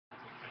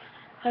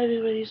Hi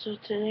everybody, so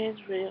today's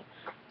video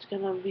is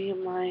gonna be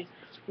my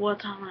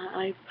what's on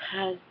my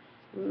iPad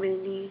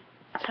mini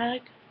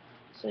tag.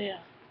 So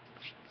yeah,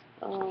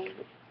 um,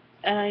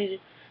 and I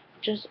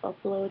just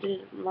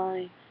uploaded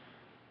my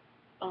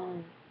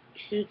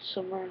huge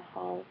summer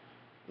haul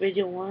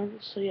video one.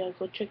 So yeah,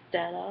 go check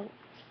that out.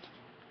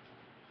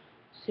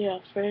 So yeah,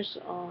 first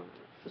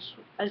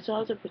I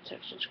saw the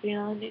protection screen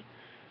on it,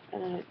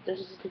 and this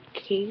is the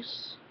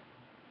case,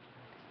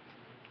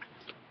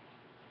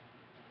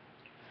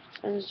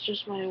 and it's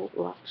just my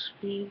lock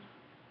screen.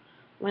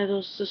 My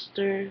little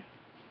sister,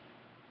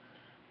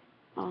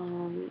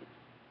 um,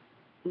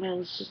 my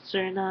little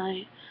sister and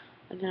I.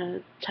 And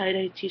a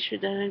tie-dye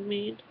t-shirt that I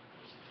made.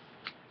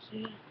 So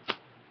yeah.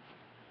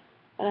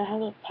 And I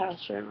have a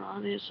password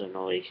on it so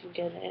nobody can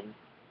get in.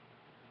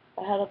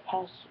 I have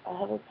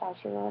a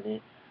password on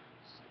it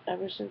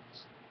ever since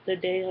the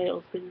day I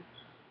opened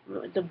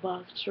the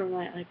box for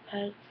my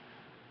iPad.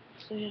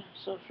 So yeah,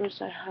 so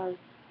first I have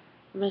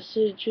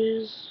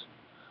messages,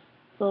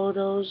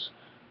 photos,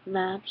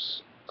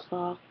 maps,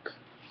 clock,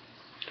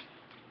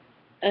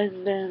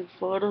 and then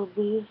photo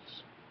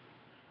booth,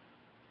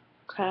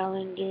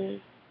 calendar,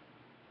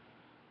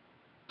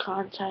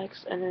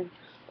 contacts, and then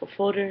a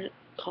folder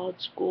called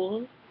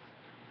school.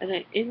 And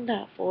then in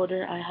that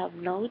folder I have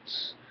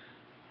notes,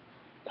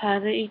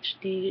 Panda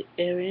HD,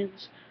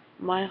 errands,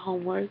 my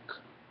homework,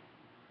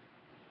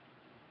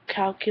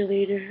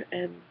 calculator,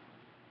 and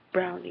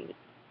Brownie.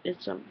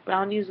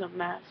 Brownie is a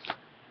math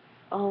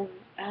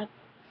app.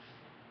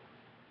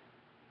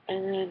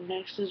 And then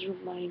next is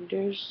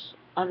reminders.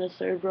 On the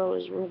third row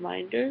is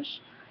reminders,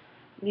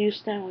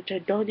 newsstand, which I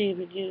don't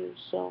even use,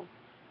 so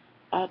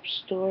App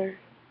Store,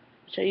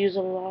 which I use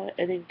a lot,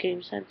 and then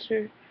Game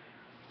Center.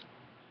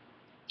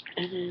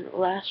 And then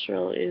last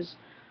row is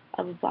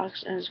I have a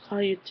box and it's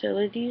called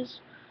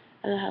utilities,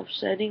 and I have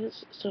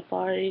settings,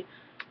 Safari,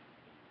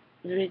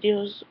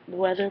 videos,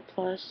 weather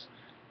plus,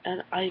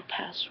 and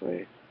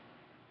iPassword.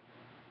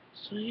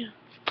 So yeah.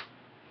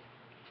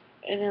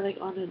 And then like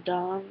on the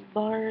down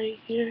bar right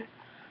here,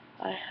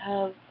 I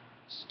have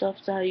stuff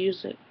that I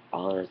use like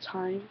all the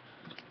time.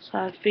 So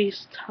I have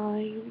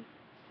FaceTime,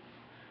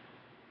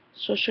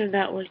 social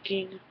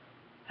networking,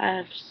 I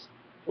have,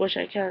 which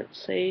I can't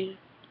say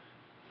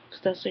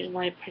because that's like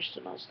my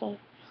personal stuff.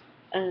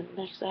 And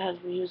next I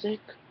have music.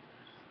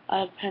 I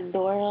have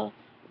Pandora,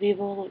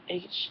 Vivo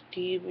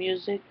HD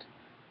Music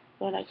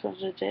when that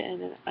comes with it,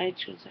 and then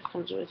iTunes that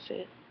comes with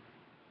it.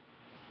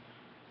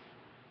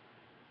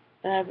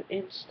 And I have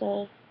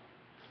Insta,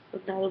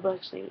 another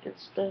box named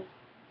Insta,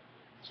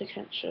 so I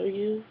can't show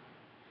you.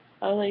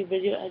 I like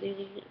video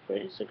editing for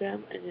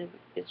Instagram and then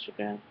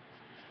Instagram.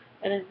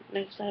 And then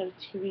next I have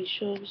TV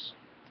shows.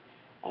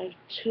 I have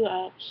two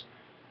apps.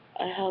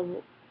 I have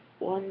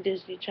one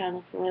Disney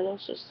Channel for my little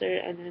sister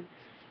and then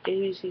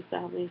ABC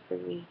Family for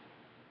me.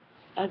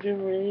 I've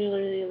been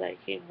really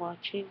liking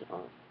watching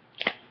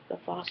The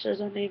Fosters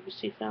on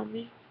ABC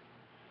Family.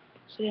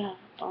 So yeah,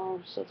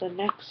 so the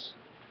next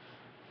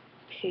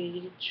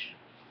page,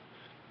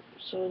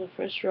 so the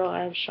first row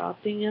I have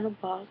shopping in a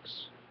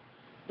box,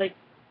 like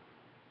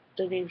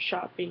the name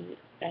shopping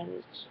and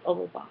it's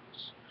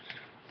overbox.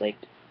 Like,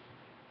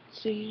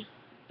 see,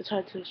 it's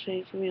hard to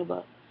explain for me,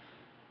 but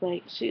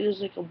like, see,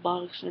 there's like a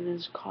box and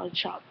it's called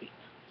shopping.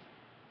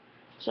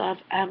 So I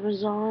have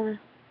Amazon,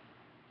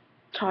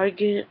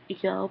 Target,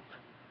 Yelp,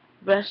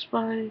 Best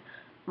Buy,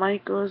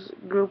 Michaels,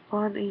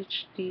 Groupon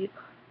HD,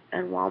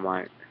 and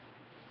Walmart.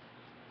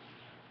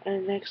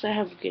 And next I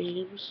have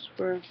games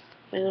for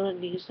my little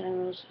niece and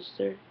little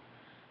sister.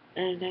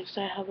 And next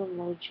I have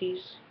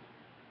emojis.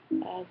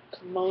 I have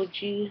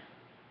Kimoji,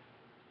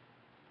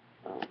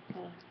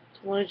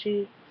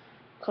 Kimoji,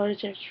 color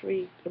text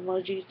free,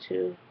 emoji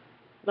 2.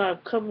 No,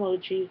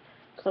 Kimoji,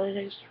 color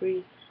text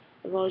free,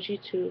 emoji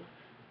 2,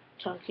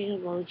 talking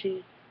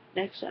emoji.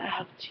 Next I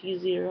have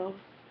T0.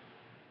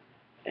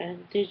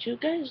 And did you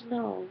guys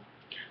know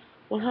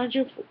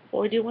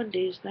 141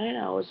 days, 9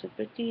 hours, and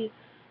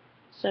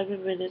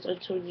 57 minutes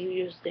until New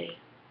Year's Day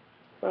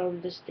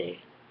from this day?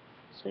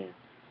 So yeah.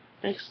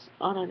 Next,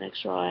 on the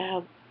next row, I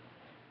have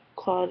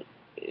called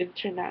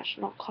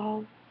International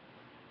Call,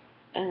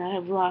 and I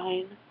have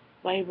Line,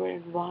 Viber,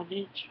 and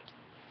Vonage.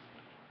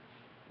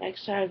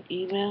 Next, I have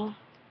email,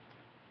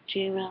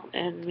 Gmail,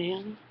 and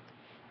mail.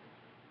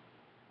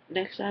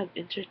 Next, I have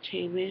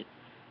entertainment.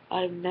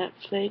 I have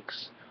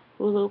Netflix,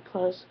 Hulu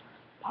Plus,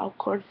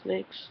 Popcorn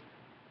Flix,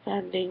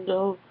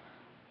 Fandango,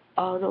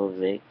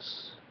 AutoVix,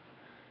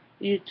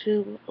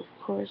 YouTube, of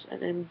course,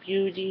 and then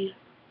Beauty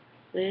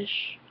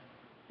Lish.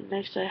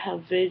 Next, I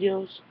have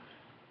videos,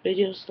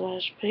 video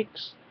slash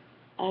pics.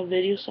 I have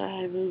video slash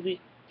iMovie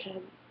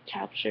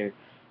capture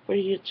for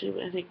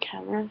YouTube and then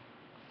camera.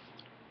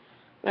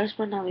 Last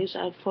but not least,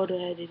 I have photo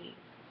editing.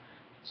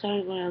 Sorry,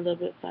 I'm going a little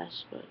bit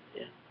fast, but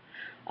yeah.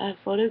 I have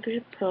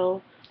Photogrid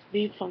Pro,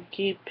 Be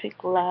Funky,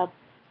 PicLab,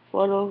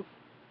 Photo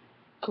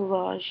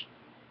Collage,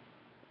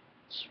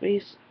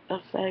 Space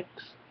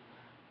Effects,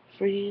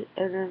 Free,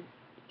 and then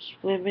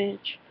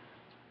Slimage,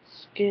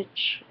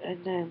 Sketch,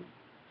 and then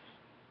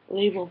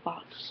label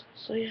box.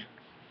 So yeah,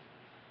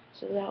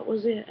 so that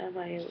was it and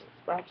my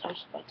laptop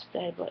spot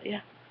today. But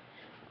yeah,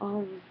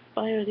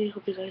 bye everybody.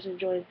 Hope you guys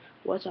enjoyed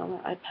what's on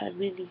my iPad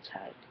mini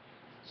tag.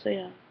 So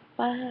yeah,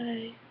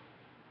 bye.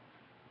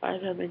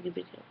 iPad mini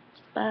video.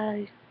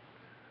 Bye.